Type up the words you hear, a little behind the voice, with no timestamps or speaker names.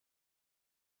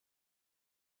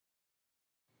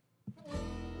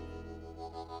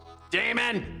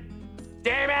Damon!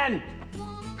 Damon!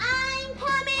 I'm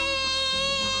coming!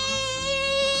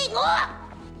 Oh!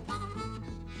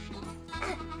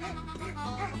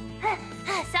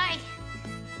 Sorry.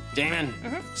 Damon,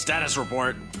 status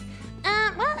report.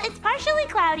 Well, it's partially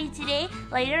cloudy today.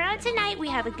 Later on tonight, we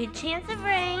have a good chance of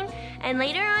rain. And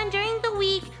later on during the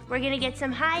week, we're gonna get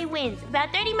some high winds,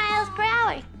 about 30 miles per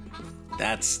hour.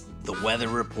 That's the weather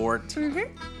report?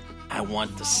 I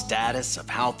want the status of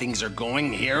how things are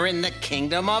going here in the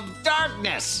Kingdom of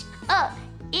Darkness. Oh,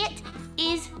 it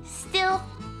is still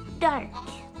dark.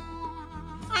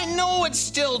 I know it's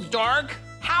still dark.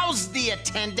 How's the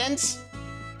attendance?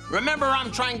 Remember,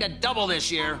 I'm trying to double this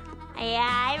year. Yeah,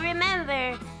 I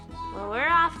remember. Well, we're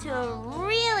off to a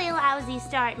really lousy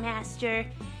start, Master.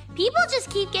 People just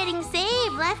keep getting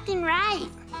saved left and right.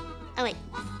 Oh, wait.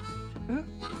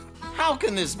 How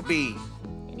can this be?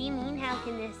 What do you mean, how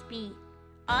can this be?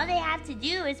 All they have to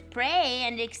do is pray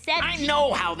and accept... I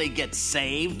know how they get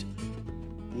saved.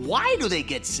 Why do they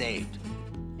get saved?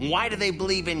 Why do they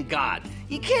believe in God?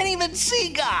 You can't even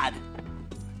see God.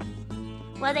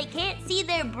 Well, they can't see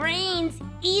their brains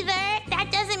either. That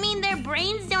doesn't mean their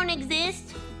brains don't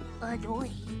exist. Adoy.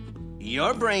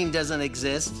 Your brain doesn't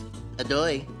exist.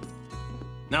 Adoy.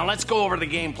 Now let's go over the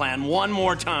game plan one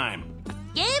more time.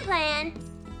 Game plan?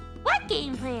 What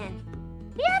game plan?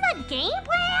 We have a game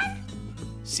plan?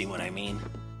 See what I mean?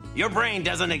 Your brain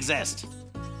doesn't exist.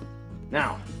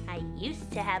 Now, I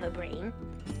used to have a brain,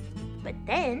 but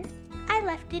then I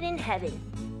left it in heaven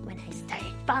when I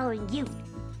started following you.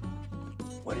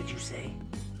 what did you say?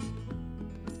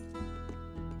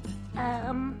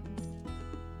 I'm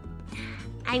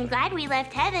glad we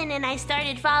left heaven and I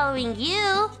started following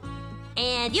you.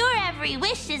 And your every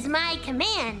wish is my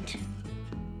command.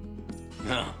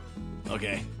 Oh,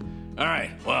 okay. All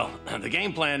right, well, the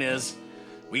game plan is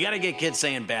we gotta get kids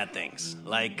saying bad things.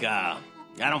 Like, I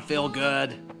don't feel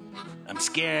good, I'm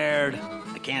scared,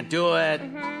 I can't do it,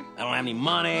 I don't have any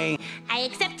money. I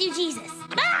accept you, Jesus.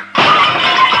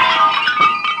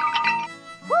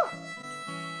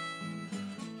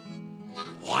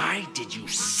 Why did you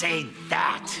say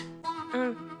that?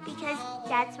 Because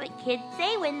that's what kids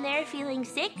say when they're feeling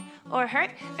sick or hurt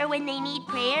or when they need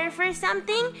prayer for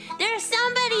something. There's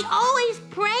somebody always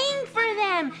praying for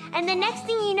them. And the next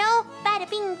thing you know, bada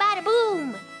bing, bada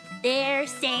boom, they're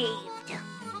saved.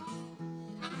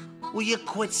 Will you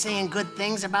quit saying good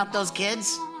things about those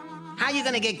kids? How are you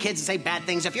gonna get kids to say bad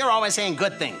things if you're always saying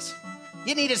good things?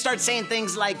 You need to start saying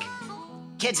things like,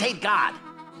 kids hate God.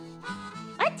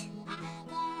 What?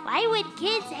 Why would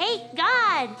kids hate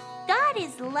God? God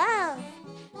is love.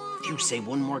 If you say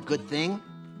one more good thing,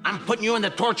 I'm putting you in the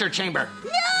torture chamber.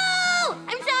 No!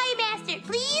 I'm sorry, Master.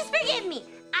 Please forgive me.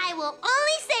 I will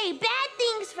only say bad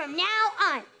things from now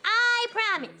on. I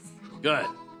promise. Good.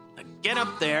 Now get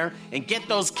up there and get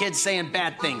those kids saying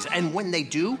bad things. And when they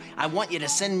do, I want you to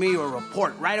send me a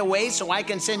report right away so I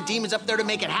can send demons up there to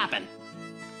make it happen.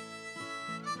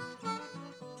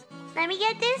 Let me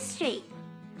get this straight.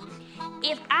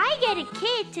 If I get a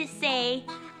kid to say,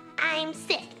 I'm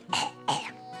sick,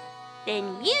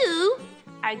 then you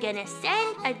are gonna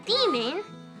send a demon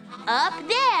up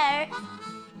there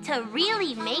to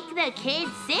really make the kid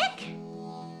sick?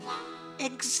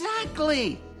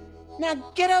 Exactly. Now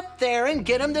get up there and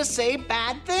get them to say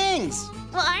bad things.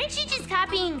 Well, aren't you just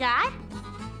copying God?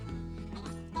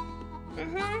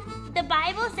 The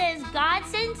Bible says God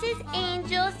sends his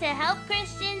angels to help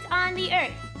Christians on the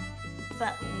earth.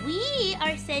 But we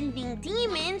are sending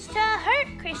demons to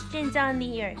hurt Christians on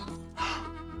the earth.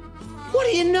 What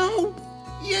do you know?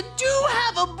 You do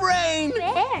have a brain.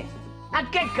 There. Now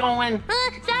get going.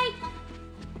 Sorry.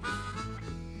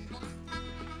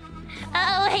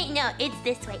 Oh, wait, no, it's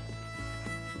this way.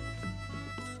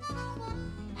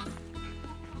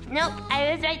 Nope,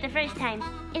 I was right the first time.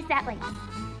 It's that way.